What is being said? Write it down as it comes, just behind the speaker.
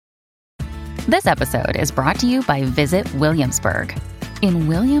This episode is brought to you by Visit Williamsburg. In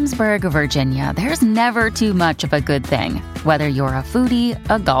Williamsburg, Virginia, there's never too much of a good thing. Whether you're a foodie,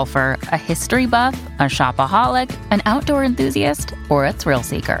 a golfer, a history buff, a shopaholic, an outdoor enthusiast, or a thrill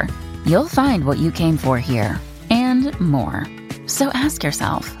seeker, you'll find what you came for here and more. So ask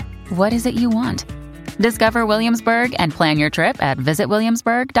yourself, what is it you want? Discover Williamsburg and plan your trip at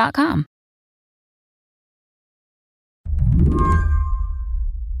visitwilliamsburg.com.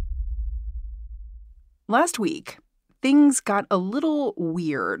 Last week, things got a little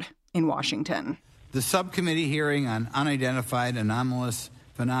weird in Washington. The subcommittee hearing on unidentified anomalous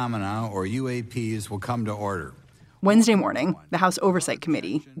phenomena, or UAPs, will come to order. Wednesday morning, the House Oversight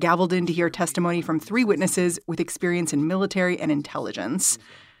Committee gavelled in to hear testimony from 3 witnesses with experience in military and intelligence.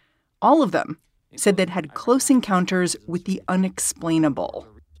 All of them said they'd had close encounters with the unexplainable.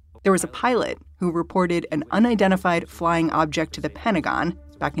 There was a pilot who reported an unidentified flying object to the Pentagon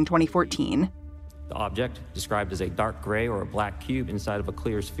back in 2014. The object, described as a dark gray or a black cube inside of a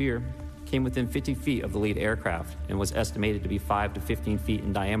clear sphere, came within 50 feet of the lead aircraft and was estimated to be 5 to 15 feet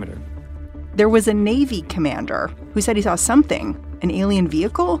in diameter. There was a Navy commander who said he saw something, an alien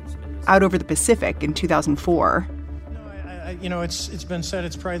vehicle, out over the Pacific in 2004. It's been said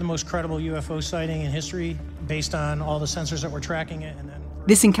it's probably the most credible UFO sighting in history based on all the sensors that were tracking it.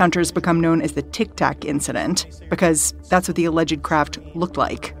 This encounter has become known as the Tic Tac incident because that's what the alleged craft looked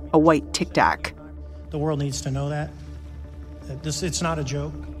like, a white Tic Tac. The world needs to know that. It's not a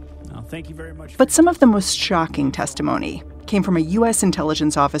joke. Oh, thank you very much. But some of the most shocking testimony came from a U.S.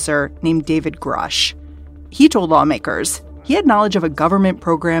 intelligence officer named David Grush. He told lawmakers he had knowledge of a government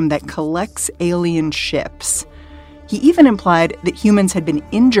program that collects alien ships. He even implied that humans had been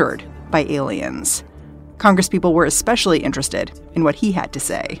injured by aliens. Congresspeople were especially interested in what he had to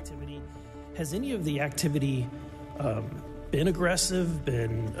say. Has any of the activity been aggressive,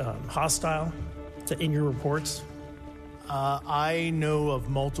 been hostile in your reports? I know of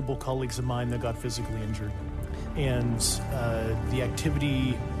multiple colleagues of mine that got physically injured. And the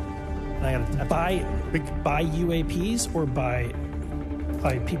activity... By UAPs or by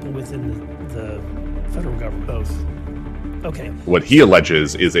people within the federal government? Both. Okay. What he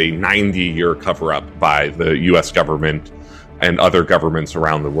alleges is a 90-year cover-up by the U.S. government and other governments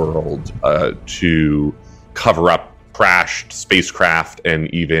around the world to cover up crashed spacecraft and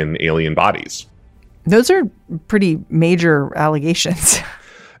even alien bodies. Those are pretty major allegations.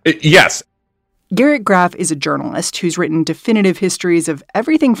 Yes. Garrett Graff is a journalist who's written definitive histories of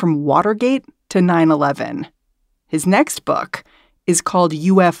everything from Watergate to 9/11. His next book is called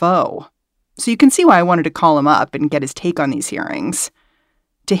UFO. So you can see why I wanted to call him up and get his take on these hearings.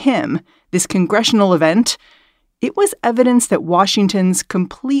 To him, this congressional event, it was evidence that Washington's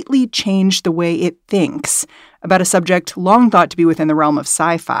completely changed the way it thinks about a subject long thought to be within the realm of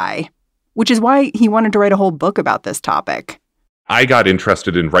sci-fi, which is why he wanted to write a whole book about this topic. I got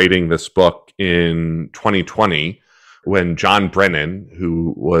interested in writing this book in 2020 when John Brennan,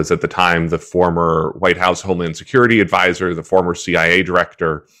 who was at the time the former White House Homeland Security advisor, the former CIA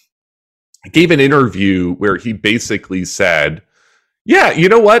director, gave an interview where he basically said, yeah, you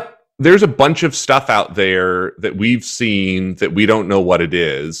know what? There's a bunch of stuff out there that we've seen that we don't know what it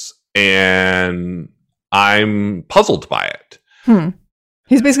is, and I'm puzzled by it.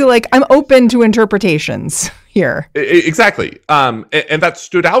 He's basically like, I'm open to interpretations here. Exactly. And that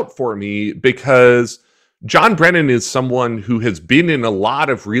stood out for me because John Brennan is someone who has been in a lot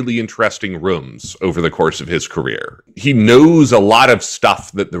of really interesting rooms over the course of his career. He knows a lot of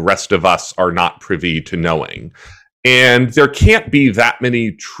stuff that the rest of us are not privy to knowing. And there can't be that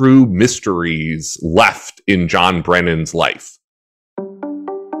many true mysteries left in John Brennan's life.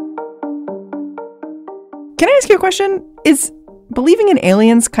 Can I ask you a question? Is believing in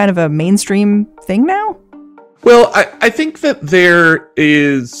aliens kind of a mainstream thing now? Well, I think that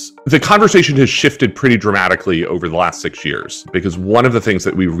the conversation has shifted pretty dramatically over the last 6 years, because one of the things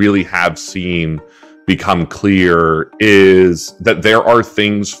that we really have seen become clear is that there are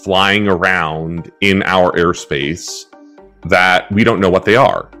things flying around in our airspace that we don't know what they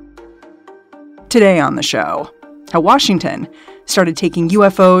are. Today on the show, how Washington started taking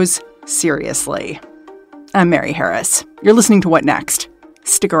UFOs seriously. I'm Mary Harris. You're listening to What Next?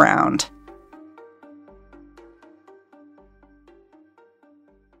 Stick around.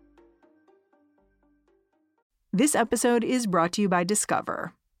 This episode is brought to you by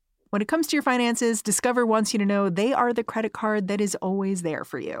Discover. When it comes to your finances, Discover wants you to know they are the credit card that is always there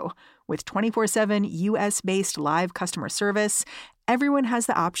for you. With 24/7 U.S.-based live customer service, everyone has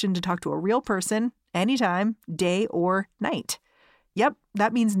the option to talk to a real person anytime, day or night. Yep,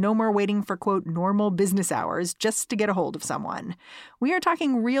 that means no more waiting for, quote, normal business hours just to get a hold of someone. We are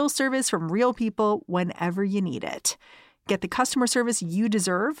talking real service from real people whenever you need it. Get the customer service you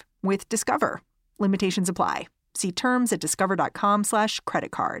deserve with Discover. Limitations apply. See terms at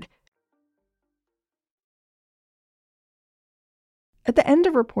discover.com/creditcard. At the end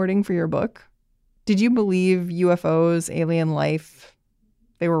of reporting for your book, did you believe UFOs, alien life,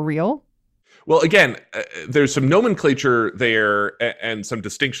 they were real? Well, again, there's some nomenclature there and some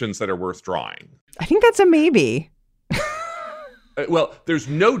distinctions that are worth drawing. I think that's a maybe. Well, there's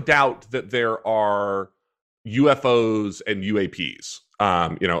no doubt that there are UFOs and UAPs.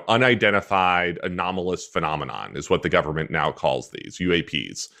 Unidentified anomalous phenomenon is what the government now calls these,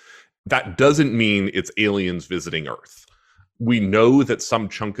 UAPs. That doesn't mean it's aliens visiting Earth. We know that some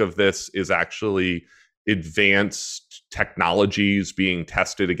chunk of this is actually advanced technologies being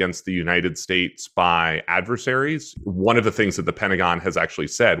tested against the United States by adversaries. One of the things that the Pentagon has actually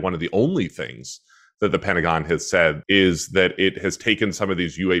said, one of the only things that the Pentagon has said, is that it has taken some of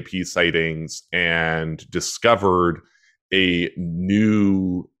these UAP sightings and discovered a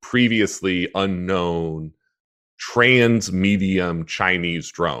new, previously unknown trans-medium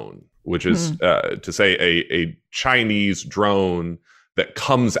Chinese drone, which is to say a Chinese drone that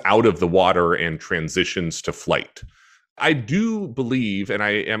comes out of the water and transitions to flight. I do believe, and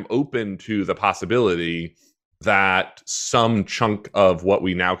I am open to the possibility, that some chunk of what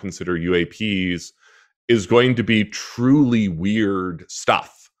we now consider UAPs is going to be truly weird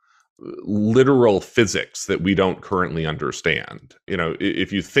stuff, literal physics that we don't currently understand.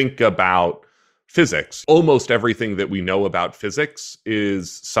 If you think about physics, almost everything that we know about physics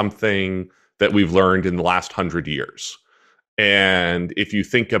is something that we've learned in the last 100 years. And if you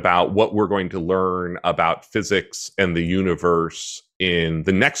think about what we're going to learn about physics and the universe in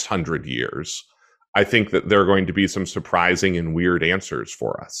the next 100 years, I think that there are going to be some surprising and weird answers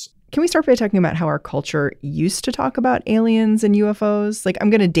for us. Can we start by talking about how our culture used to talk about aliens and UFOs? I'm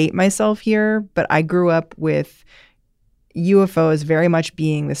going to date myself here, but I grew up with UFOs very much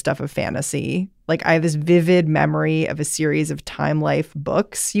being the stuff of fantasy. I have this vivid memory of a series of Time Life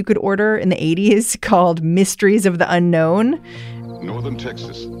books you could order in the 80s called Mysteries of the Unknown. Northern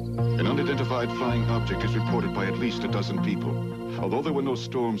Texas. An unidentified flying object is reported by at least a dozen people. Although there were no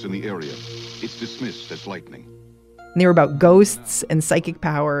storms in the area, it's dismissed as lightning. And they were about ghosts and psychic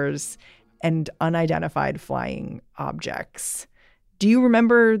powers and unidentified flying objects. Do you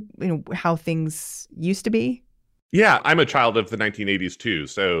remember how things used to be? Yeah, I'm a child of the 1980s too.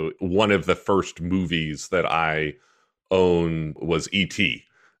 So one of the first movies that I own was E.T.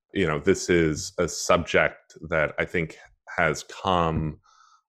 This is a subject that I think has come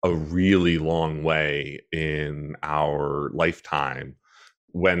a really long way in our lifetime.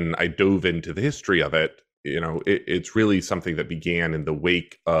 When I dove into the history of it, it's really something that began in the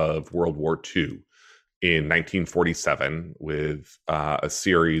wake of World War II in 1947 with a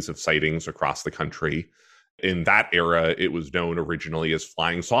series of sightings across the country. In that era, it was known originally as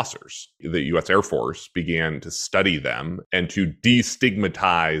flying saucers. The U.S. Air Force began to study them and to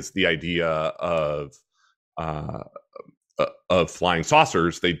destigmatize the idea of flying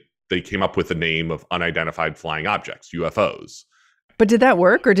saucers. They came up with the name of unidentified flying objects, UFOs. But did that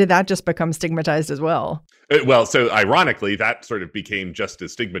work, or did that just become stigmatized as well? Well, so ironically, that sort of became just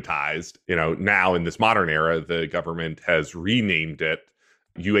as stigmatized. Now in this modern era, the government has renamed it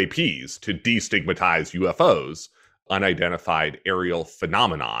UAPs to destigmatize UFOs, unidentified aerial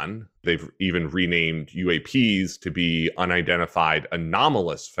phenomenon. They've even renamed UAPs to be unidentified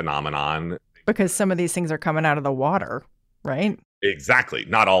anomalous phenomenon. Because some of these things are coming out of the water, right? Exactly.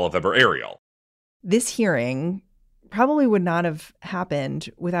 Not all of them are aerial. This hearing probably would not have happened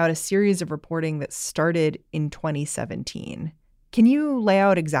without a series of reporting that started in 2017. Can you lay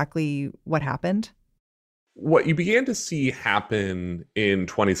out exactly what happened? What you began to see happen in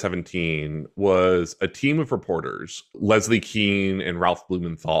 2017 was a team of reporters, Leslie Kean and Ralph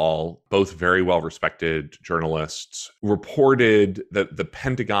Blumenthal, both very well-respected journalists, reported that the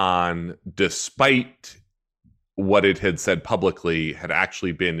Pentagon, despite what it had said publicly, had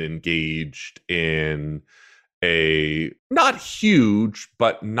actually been engaged in a not huge,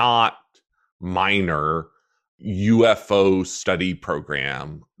 but not minor UFO study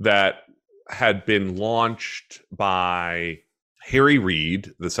program that had been launched by Harry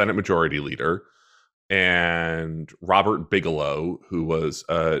Reid, the Senate Majority Leader, and Robert Bigelow, who was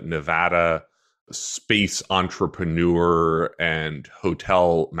a Nevada space entrepreneur and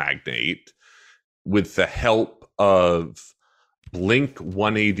hotel magnate, with the help of Blink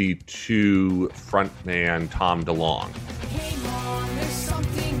 182 frontman Tom DeLonge. Hey Mom, there's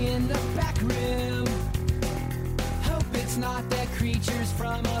something in the back room. Hope it's not that creepy.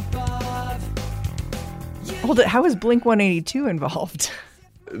 Hold it. How is Blink-182 involved?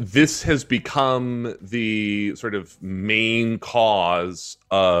 This has become the sort of main cause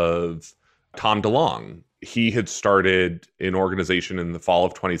of Tom DeLonge. He had started an organization in the fall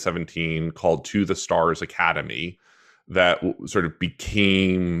of 2017 called To the Stars Academy that sort of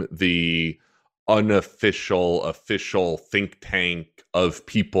became the unofficial, official think tank of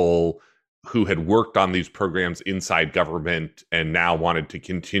people who had worked on these programs inside government and now wanted to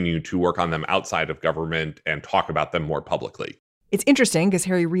continue to work on them outside of government and talk about them more publicly. It's interesting because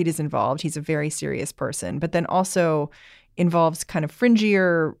Harry Reid is involved. He's a very serious person, but then also involves kind of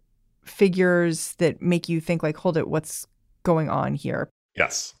fringier figures that make you think like, hold it, what's going on here?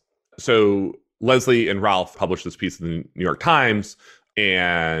 Yes. So Leslie and Ralph published this piece in the New York Times,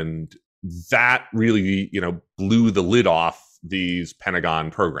 and that really, blew the lid off these Pentagon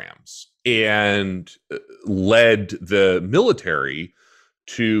programs and led the military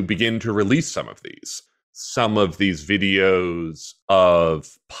to begin to release some of these videos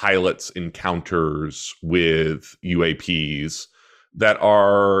of pilots' encounters with UAPs that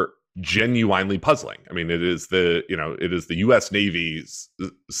are genuinely puzzling. I mean, it is the U.S. Navy's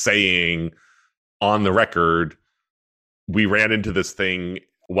saying on the record, we ran into this thing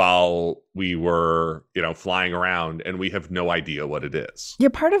while we were, flying around, and we have no idea what it is. Yeah,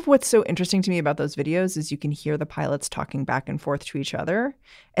 part of what's so interesting to me about those videos is you can hear the pilots talking back and forth to each other,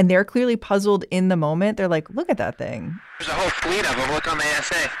 and they're clearly puzzled in the moment. They're like, look at that thing. There's a whole fleet of them. Look on the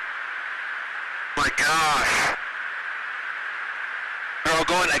ASA. My gosh. They're all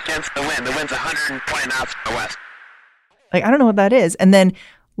going against the wind. The wind's 120 knots from the west. Like, I don't know what that is. And then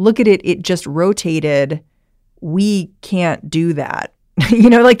look at it. It just rotated. We can't do that.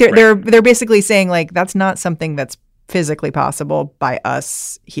 They're basically saying like, that's not something that's physically possible by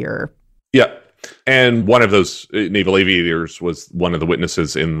us here. Yeah. And one of those naval aviators was one of the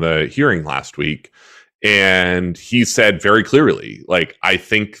witnesses in the hearing last week. And he said very clearly, like, I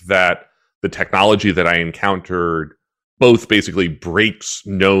think that the technology that I encountered both basically breaks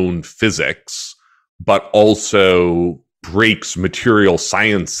known physics, but also breaks material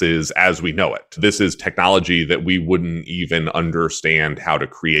sciences as we know it. This is technology that we wouldn't even understand how to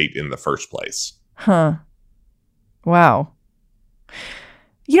create in the first place. Huh. Wow.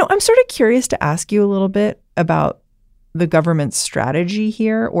 I'm sort of curious to ask you a little bit about the government's strategy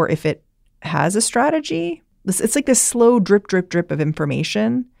here, or if it has a strategy. It's like this slow drip, drip, drip of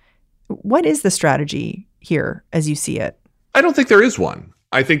information. What is the strategy here as you see it? I don't think there is one.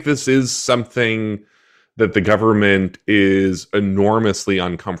 I think this is something that the government is enormously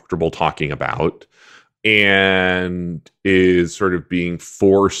uncomfortable talking about and is sort of being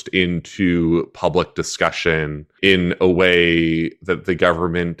forced into public discussion in a way that the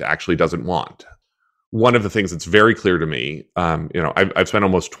government actually doesn't want. One of the things that's very clear to me, I've spent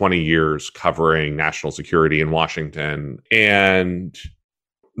almost 20 years covering national security in Washington, and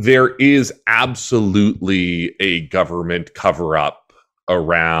there is absolutely a government cover-up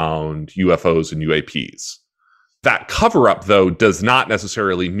around UFOs and UAPs. That cover-up, though, does not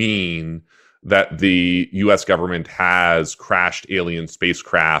necessarily mean that the U.S. government has crashed alien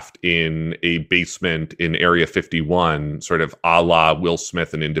spacecraft in a basement in Area 51, sort of a la Will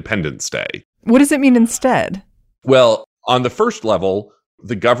Smith and Independence Day. What does it mean instead? Well, on the first level,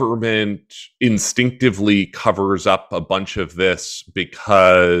 the government instinctively covers up a bunch of this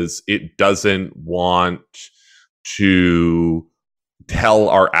because it doesn't want to tell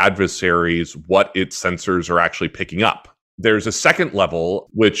our adversaries what its sensors are actually picking up. There's a second level,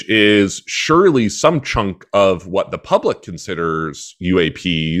 which is surely some chunk of what the public considers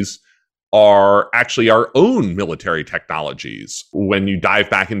UAPs are actually our own military technologies. When you dive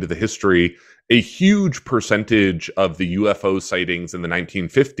back into the history, a huge percentage of the UFO sightings in the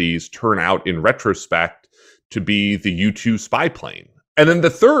 1950s turn out in retrospect to be the U-2 spy plane. And then the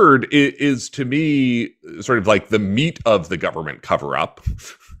third is to me sort of like the meat of the government cover-up,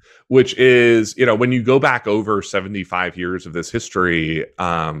 which is, when you go back over 75 years of this history,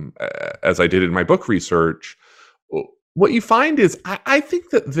 as I did in my book research, what you find is I think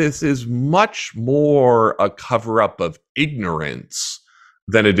that this is much more a cover-up of ignorance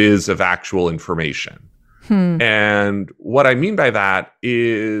than it is of actual information. And what I mean by that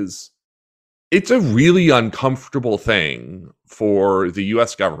is it's a really uncomfortable thing for the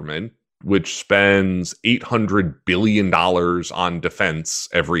U.S. government, which spends $800 billion on defense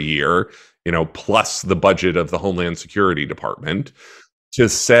every year, plus the budget of the Homeland Security Department, to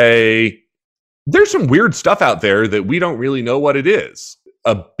say there's some weird stuff out there that we don't really know what it is.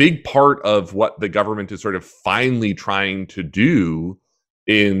 A big part of what the government is sort of finally trying to do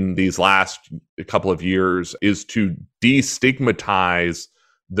in these last couple of years is to destigmatize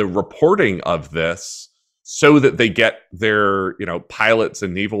the reporting of this so that they get their, pilots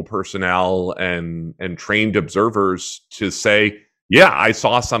and naval personnel and trained observers to say, yeah, I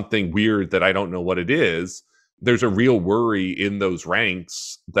saw something weird that I don't know what it is. There's a real worry in those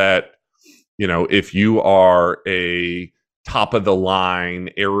ranks that, if you are a top of the line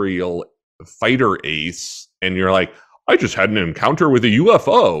aerial fighter ace and you're like, I just had an encounter with a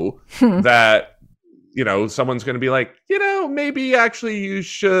UFO, that, someone's going to be like, maybe actually you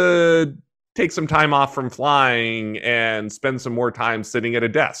should take some time off from flying and spend some more time sitting at a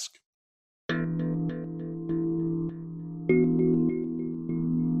desk.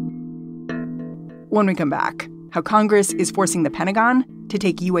 When we come back, how Congress is forcing the Pentagon to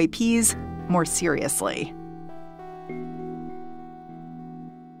take UAPs more seriously.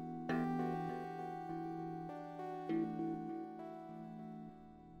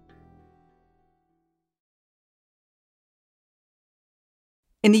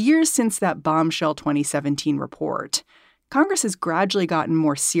 In the years since that bombshell 2017 report, Congress has gradually gotten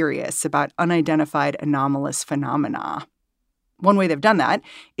more serious about unidentified anomalous phenomena. One way they've done that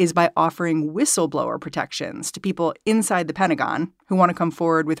is by offering whistleblower protections to people inside the Pentagon who want to come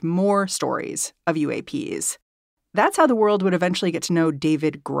forward with more stories of UAPs. That's how the world would eventually get to know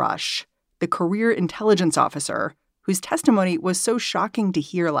David Grush, the career intelligence officer whose testimony was so shocking to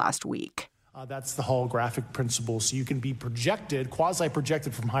hear last week. That's the holographic principle. So you can be projected,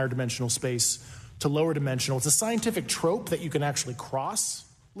 quasi-projected from higher dimensional space to lower dimensional. It's a scientific trope that you can actually cross,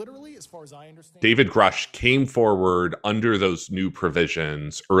 literally, as far as I understand. David Grush came forward under those new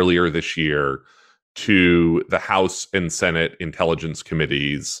provisions earlier this year to the House and Senate Intelligence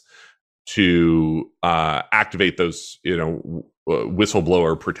Committees to activate those,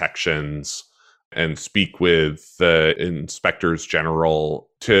 whistleblower protections and speak with the inspectors general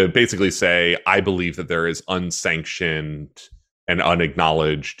to basically say, I believe that there is unsanctioned and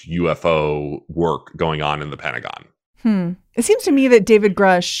unacknowledged UFO work going on in the Pentagon. It seems to me that David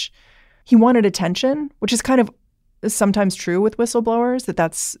Grush, he wanted attention, which is kind of sometimes true with whistleblowers,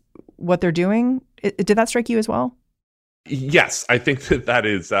 that's what they're doing. Did that strike you as well? Yes, I think that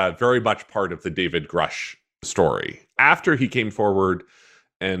is very much part of the David Grush story. After he came forward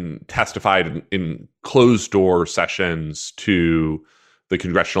and testified in closed-door sessions to the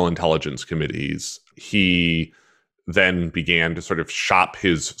Congressional Intelligence Committees, he then began to sort of shop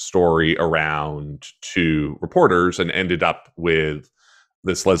his story around to reporters and ended up with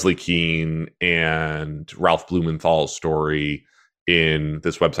this Leslie Kean and Ralph Blumenthal's story in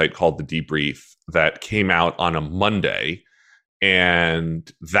this website called The Debrief that came out on a Monday.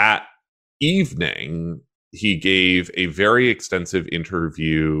 And that evening, he gave a very extensive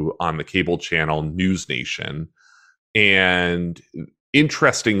interview on the cable channel News Nation, and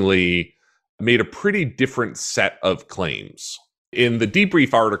interestingly, made a pretty different set of claims. In the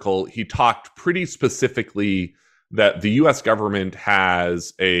Debrief article, he talked pretty specifically that the U.S. government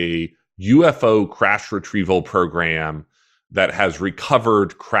has a UFO crash retrieval program that has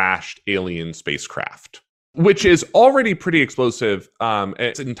recovered crashed alien spacecraft, which is already pretty explosive.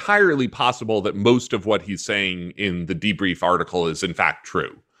 It's entirely possible that most of what he's saying in the Debrief article is in fact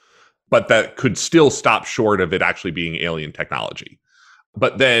true, but that could still stop short of it actually being alien technology.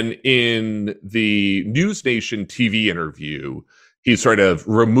 But then in the News Nation TV interview, he sort of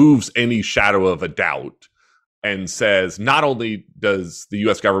removes any shadow of a doubt and says, not only does the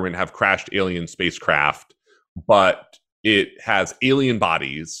US government have crashed alien spacecraft, but it has alien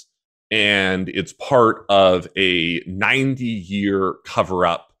bodies, and it's part of a 90-year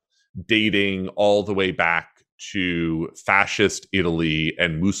cover-up dating all the way back to fascist Italy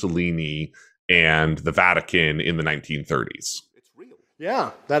and Mussolini and the Vatican in the 1930s.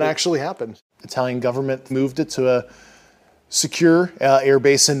 Yeah, that actually happened. Italian government moved it to a secure air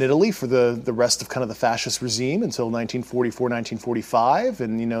base in Italy for the rest of kind of the fascist regime until 1944, 1945.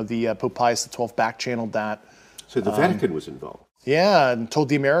 And, the Pope Pius XII back-channeled that. So the Vatican was involved. Yeah, and told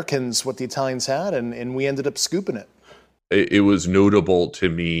the Americans what the Italians had, and we ended up scooping it. It was notable to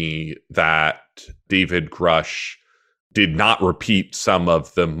me that David Grush did not repeat some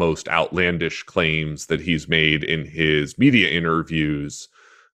of the most outlandish claims that he's made in his media interviews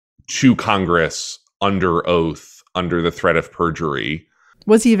to Congress under oath, under the threat of perjury.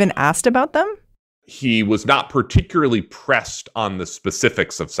 Was he even asked about them? He was not particularly pressed on the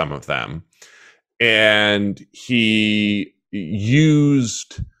specifics of some of them. And he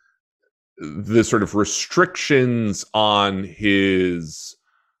used the sort of restrictions on his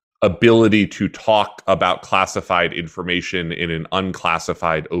ability to talk about classified information in an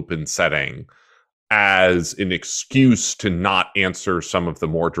unclassified open setting as an excuse to not answer some of the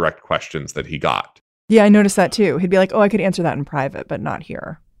more direct questions that he got. Yeah, I noticed that too. He'd be like, I could answer that in private, but not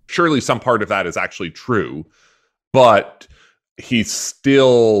here. Surely some part of that is actually true, but he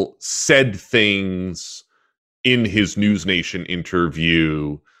still said things in his News Nation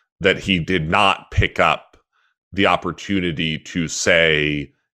interview that he did not pick up the opportunity to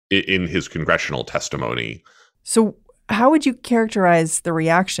say in his congressional testimony. So how would you characterize the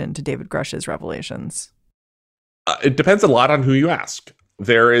reaction to David Grush's revelations? It depends a lot on who you ask.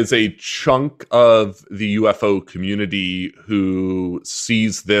 There is a chunk of the UFO community who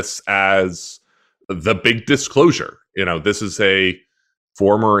sees this as the big disclosure. You know, this is a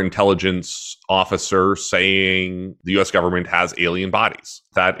former intelligence officer saying the US government has alien bodies.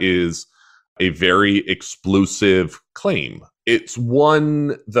 That is a very explosive claim. It's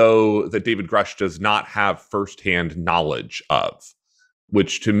one, though, that David Grush does not have firsthand knowledge of,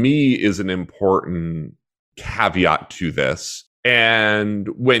 which to me is an important caveat to this. And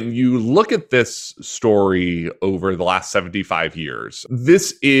when you look at this story over the last 75 years,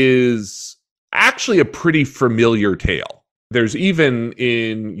 this is actually a pretty familiar tale. There's even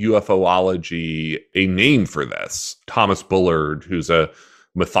in UFOlogy a name for this. Thomas Bullard, who's a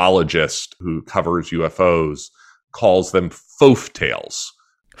mythologist who covers UFOs, calls them Fof tales.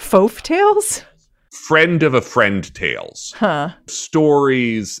 Fof tales? Friend of a friend tales. Huh.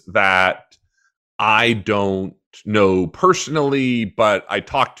 Stories that I don't know personally, but I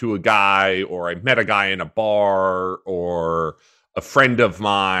talked to a guy, or I met a guy in a bar, or a friend of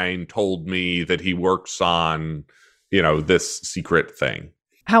mine told me that he works on, this secret thing.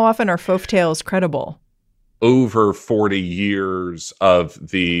 How often are Fof tales credible? Over 40 years of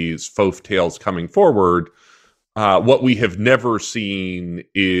these Fof tales coming forward, what we have never seen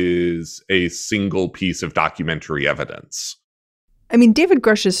is a single piece of documentary evidence. I mean, David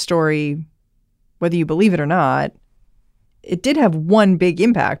Grush's story, whether you believe it or not, it did have one big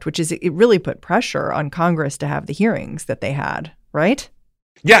impact, which is it really put pressure on Congress to have the hearings that they had, right?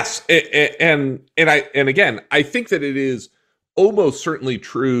 Yes, and again, I think that it is almost certainly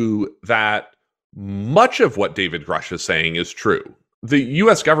true that much of what David Grush is saying is true. The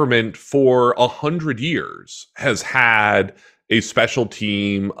U.S. government for 100 years has had a special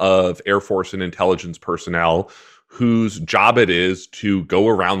team of Air Force and intelligence personnel whose job it is to go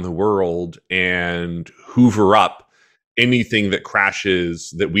around the world and hoover up anything that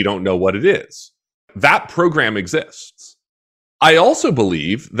crashes that we don't know what it is. That program exists. I also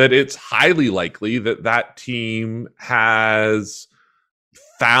believe that it's highly likely that that team has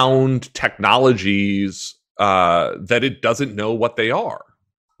found technologies that it doesn't know what they are.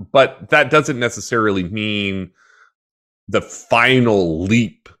 But that doesn't necessarily mean the final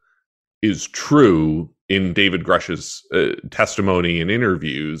leap is true in David Grush's testimony and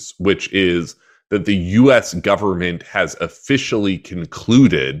interviews, which is that the U.S. government has officially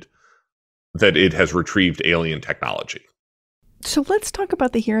concluded that it has retrieved alien technology. So let's talk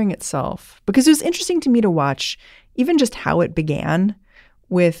about the hearing itself, because it was interesting to me to watch even just how it began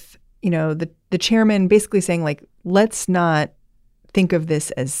with, the chairman basically saying, like, let's not think of this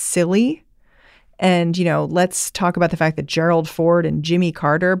as silly. And, let's talk about the fact that Gerald Ford and Jimmy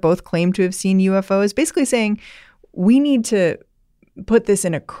Carter both claim to have seen UFOs, basically saying we need to put this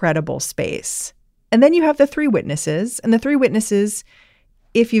in a credible space. And then you have the three witnesses, and the three witnesses,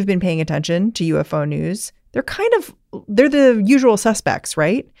 if you've been paying attention to UFO news, they're the usual suspects,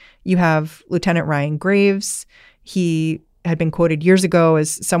 right? You have Lieutenant Ryan Graves. He had been quoted years ago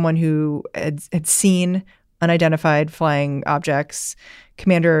as someone who had seen unidentified flying objects.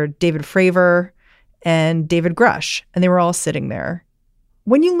 Commander David Fravor and David Grush, and they were all sitting there.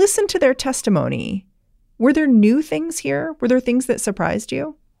 When you listen to their testimony, were there new things here? Were there things that surprised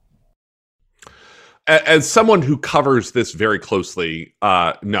you? As someone who covers this very closely,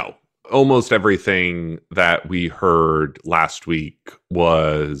 no. Almost everything that we heard last week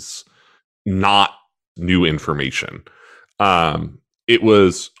was not new information. It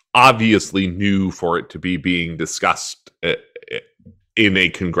was obviously new for it to be being discussed in a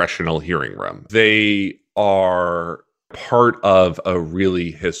congressional hearing room. They are part of a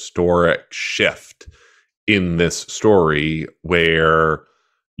really historic shift in this story where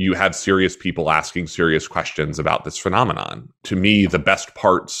you have serious people asking serious questions about this phenomenon. To me, the best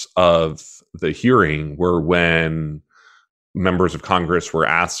parts of the hearing were when members of Congress were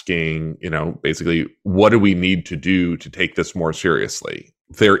asking, basically, what do we need to do to take this more seriously?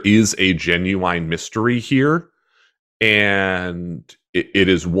 There is a genuine mystery here, and it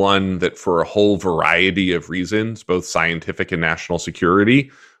is one that for a whole variety of reasons, both scientific and national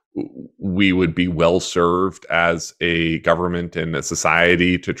security, we would be well served as a government and a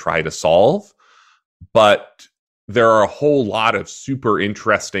society to try to solve. But there are a whole lot of super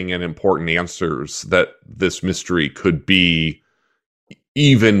interesting and important answers that this mystery could be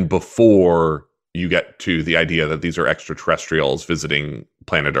even before you get to the idea that these are extraterrestrials visiting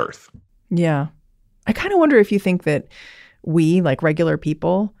planet Earth. Yeah. I kind of wonder if you think that we, like regular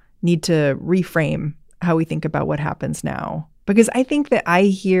people, need to reframe how we think about what happens now. Because I think that I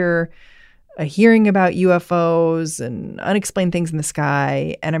hear a hearing about UFOs and unexplained things in the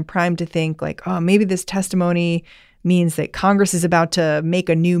sky, and I'm primed to think like, oh, maybe this testimony means that Congress is about to make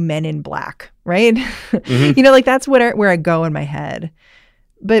a new Men in Black, right? Mm-hmm. You know, like that's where I go in my head.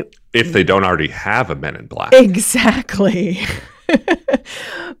 But if they don't already have a Men in Black. Exactly.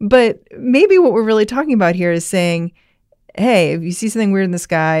 But maybe what we're really talking about here is saying, hey, if you see something weird in the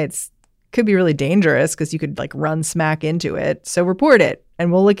sky, it could be really dangerous because you could like run smack into it. So report it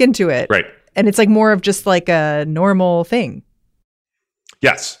and we'll look into it. Right. And it's like more of just like a normal thing.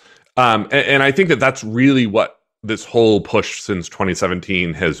 Yes. And I think that that's really what this whole push since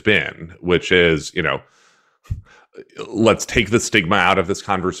 2017 has been, which is, you know, let's take the stigma out of this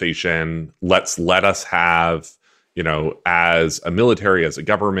conversation. Let us have, you know, as a military, as a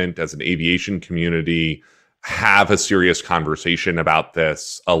government, as an aviation community, have a serious conversation about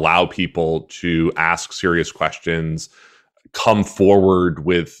this, allow people to ask serious questions, come forward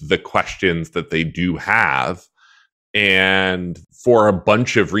with the questions that they do have. And for a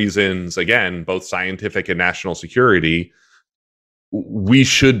bunch of reasons, again, both scientific and national security, we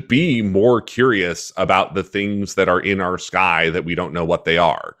should be more curious about the things that are in our sky that we don't know what they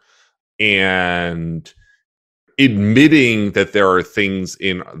are. And admitting that there are things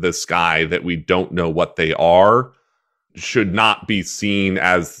in the sky that we don't know what they are should not be seen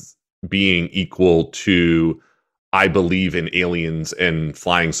as being equal to, I believe in aliens and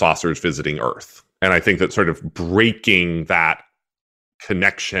flying saucers visiting Earth. And I think that sort of breaking that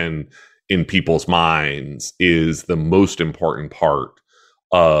connection in people's minds is the most important part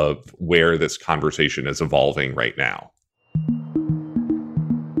of where this conversation is evolving right now.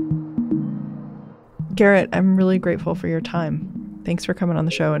 Garrett, I'm really grateful for your time. Thanks for coming on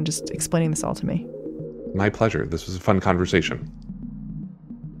the show and just explaining this all to me. My pleasure. This was a fun conversation.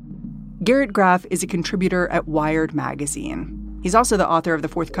 Garrett Graff is a contributor at Wired magazine. He's also the author of the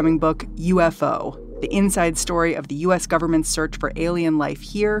forthcoming book, UFO, the inside story of the U.S. government's search for alien life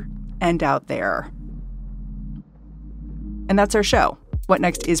here and out there. And that's our show. What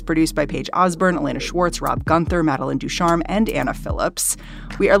Next is produced by Paige Osborne, Elena Schwartz, Rob Gunther, Madeline Ducharme, and Anna Phillips.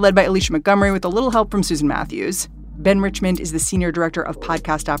 We are led by Alicia Montgomery with a little help from Susan Matthews. Ben Richmond is the Senior Director of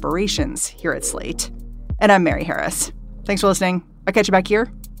Podcast Operations here at Slate. And I'm Mary Harris. Thanks for listening. I'll catch you back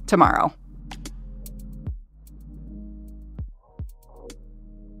here tomorrow.